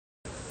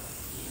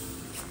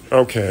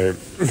Okay,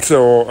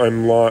 so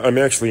I'm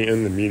actually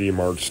in the Media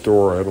Markt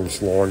store. I had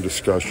this long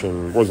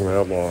discussion, it wasn't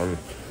that long,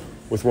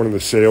 with one of the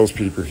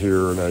salespeople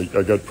here, and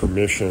I got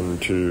permission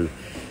to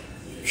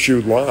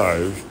shoot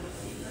live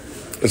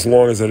as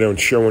long as I don't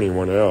show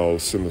anyone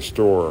else in the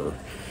store.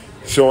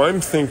 So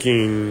I'm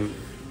thinking,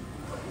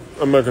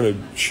 I'm not going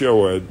to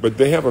show it, but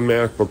they have a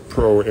MacBook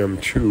Pro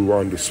M2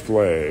 on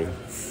display.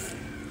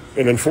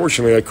 And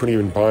unfortunately, I couldn't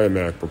even buy a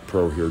MacBook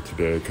Pro here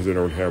today because I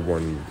don't have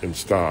one in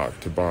stock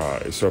to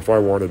buy. So if I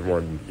wanted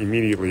one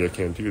immediately, I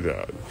can't do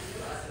that.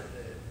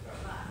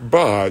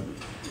 But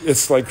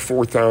it's like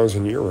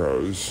 4,000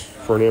 euros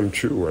for an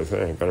M2, I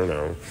think. I don't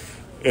know.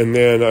 And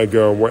then I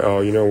go,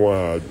 well, you know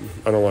what?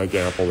 I don't like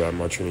Apple that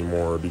much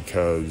anymore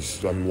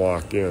because I'm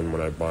locked in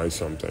when I buy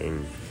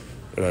something.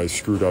 And I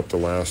screwed up the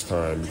last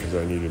time because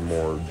I needed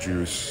more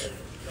juice.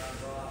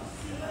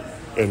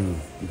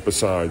 And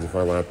besides, if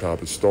my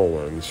laptop is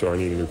stolen, so I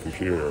need a new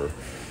computer.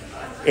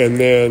 And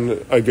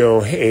then I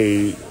go,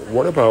 hey,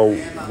 what about,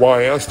 well,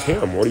 I asked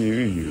him, what do you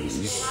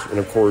use? And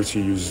of course,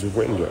 he uses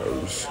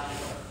Windows.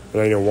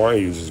 And I know why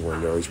he uses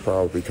Windows,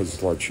 probably because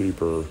it's a lot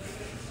cheaper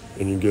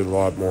and you get a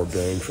lot more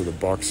bang for the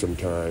buck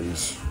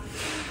sometimes,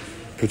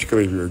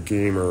 particularly if you're a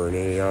gamer or an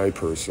AI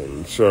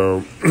person.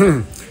 So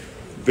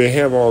they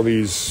have all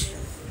these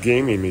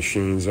gaming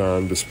machines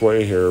on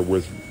display here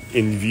with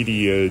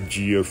NVIDIA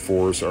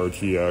GeForce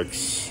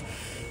RTX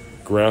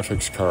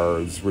graphics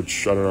cards,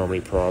 which I don't know how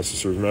many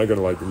processors. I mean, I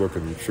gotta look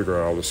and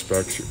figure out all the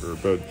specs here,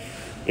 but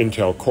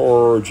Intel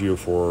Core,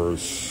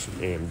 GeForce,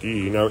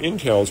 AMD. Now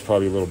Intel is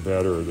probably a little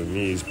better than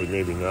these, but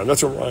maybe not.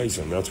 That's a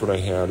Ryzen. That's what I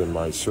had in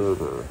my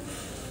server.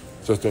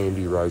 So that's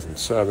AMD Ryzen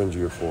 7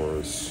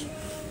 GeForce,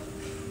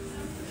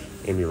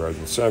 AMD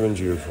Ryzen 7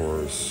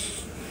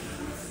 GeForce,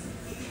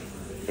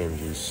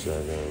 AMD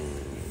 7.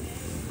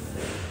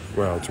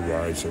 Well, it's a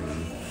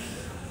Ryzen.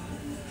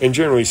 And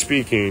generally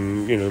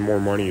speaking, the more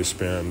money you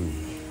spend,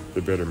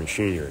 the better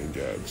machine you're going to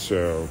get.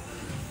 So,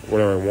 what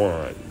do I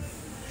want?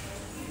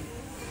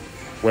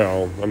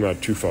 Well, I'm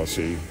not too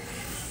fussy.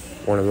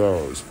 One of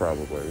those,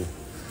 probably.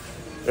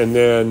 And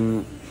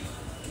then,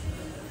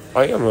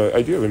 I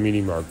do have a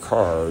Media Markt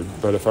card,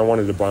 but if I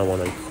wanted to buy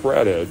one on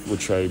credit,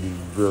 which I'm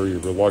very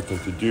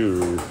reluctant to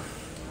do,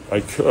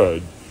 I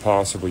could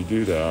possibly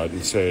do that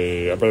and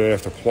say, but I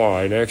have to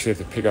apply, and I actually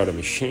have to pick out a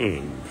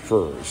machine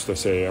first. I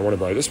say, I want to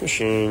buy this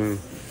machine.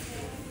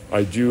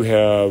 I do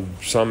have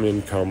some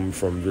income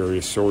from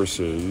various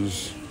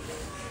sources,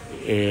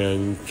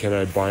 and can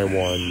I buy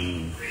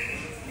one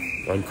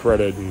on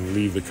credit and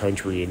leave the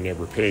country and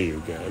never pay you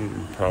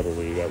again?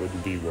 Probably that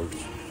wouldn't be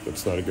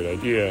that's not a good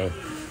idea,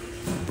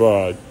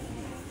 but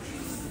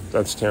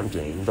that's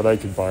tempting. But I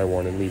could buy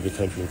one and leave the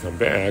country and come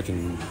back,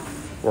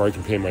 or I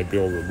can pay my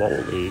bill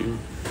remotely.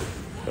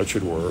 That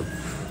should work.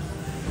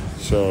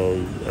 So,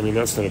 I mean,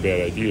 that's not a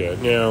bad idea.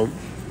 Now,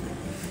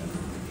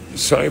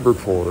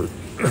 Cyberport,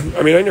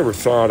 I mean, I never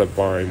thought of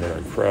buying one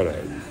on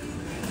credit.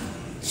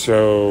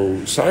 So,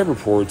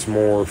 Cyberport's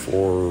more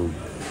for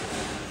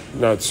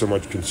not so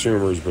much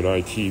consumers, but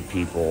IT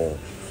people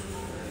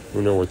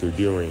who know what they're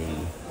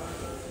doing.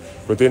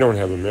 But they don't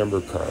have a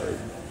member card.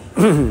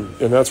 And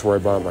that's where I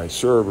bought my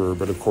server,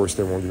 but of course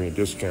they won't give me a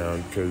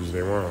discount because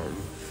they won't.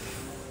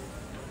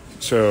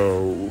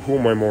 So, who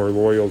am I more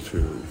loyal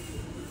to?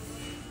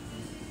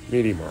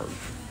 Media Markt,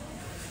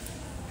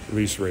 at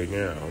least right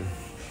now.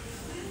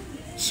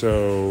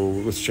 So,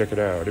 let's check it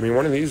out. I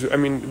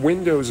mean,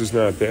 Windows is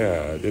not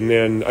bad. And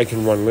then I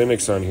can run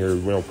Linux on here,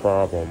 no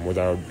problem,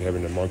 without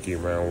having to monkey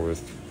around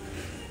with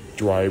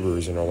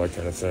drivers and all that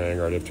kind of thing.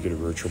 Or I'd have to get a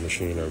virtual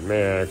machine on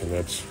Mac, and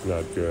that's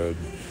not good.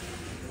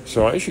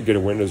 So, I should get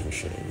a Windows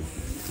machine.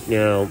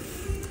 Now,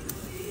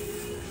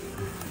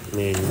 I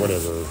mean,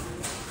 whatever.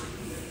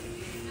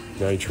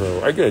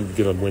 Nitro. I could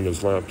get a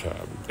Windows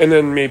laptop. And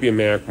then maybe a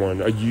Mac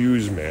one, a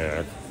used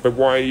Mac. But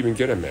why even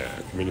get a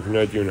Mac? I mean, if you're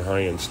not doing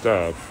high-end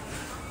stuff,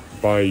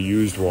 buy a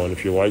used one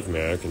if you like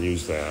Mac and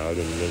use that.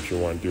 And if you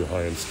want to do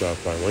high-end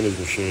stuff, buy a Windows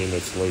machine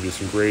that's the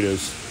latest and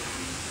greatest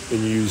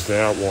and use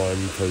that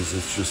one because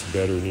it's just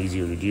better and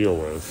easier to deal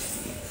with.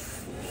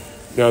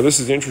 Now, this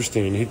is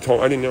interesting. I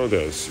didn't know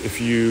this. If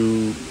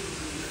you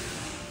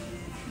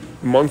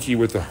monkey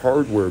with the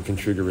hardware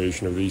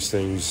configuration of these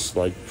things,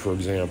 like, for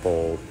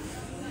example,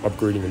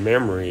 upgrading the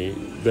memory,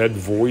 that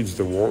voids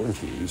the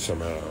warranty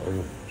somehow.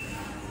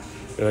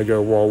 And I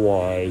go, well,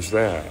 why is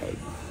that?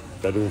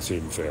 That doesn't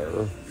seem fair.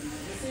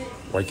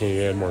 Why can't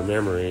you add more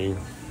memory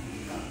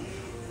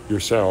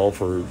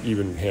yourself, or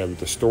even have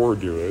the store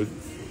do it,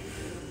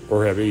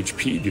 or have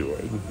HP do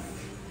it?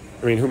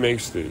 I mean, who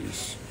makes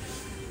these?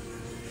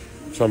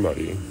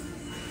 Somebody.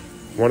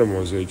 One of them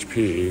was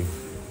HP.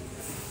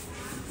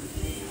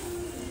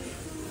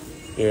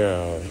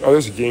 Yeah. Oh,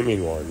 there's a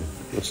gaming one.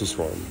 What's this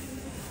one?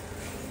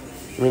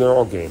 I mean, they're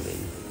all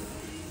gaming.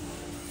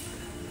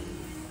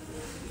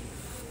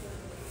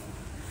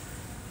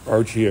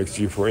 RTX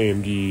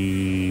GeForce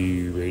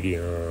AMD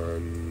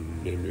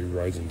Radeon AMD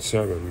Ryzen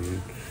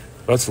 7.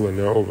 That's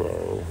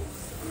Lenovo.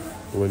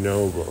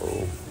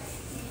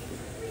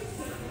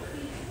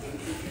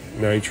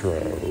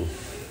 Nitro.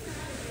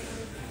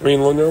 I mean,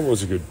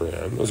 Lenovo's a good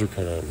brand. Those are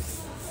kind of,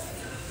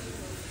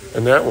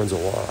 and that one's a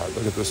lot.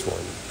 Look at this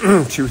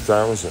one,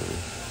 2,000.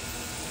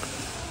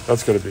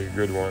 That's got to be a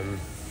good one.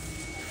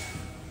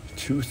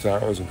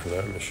 2,000 for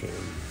that machine.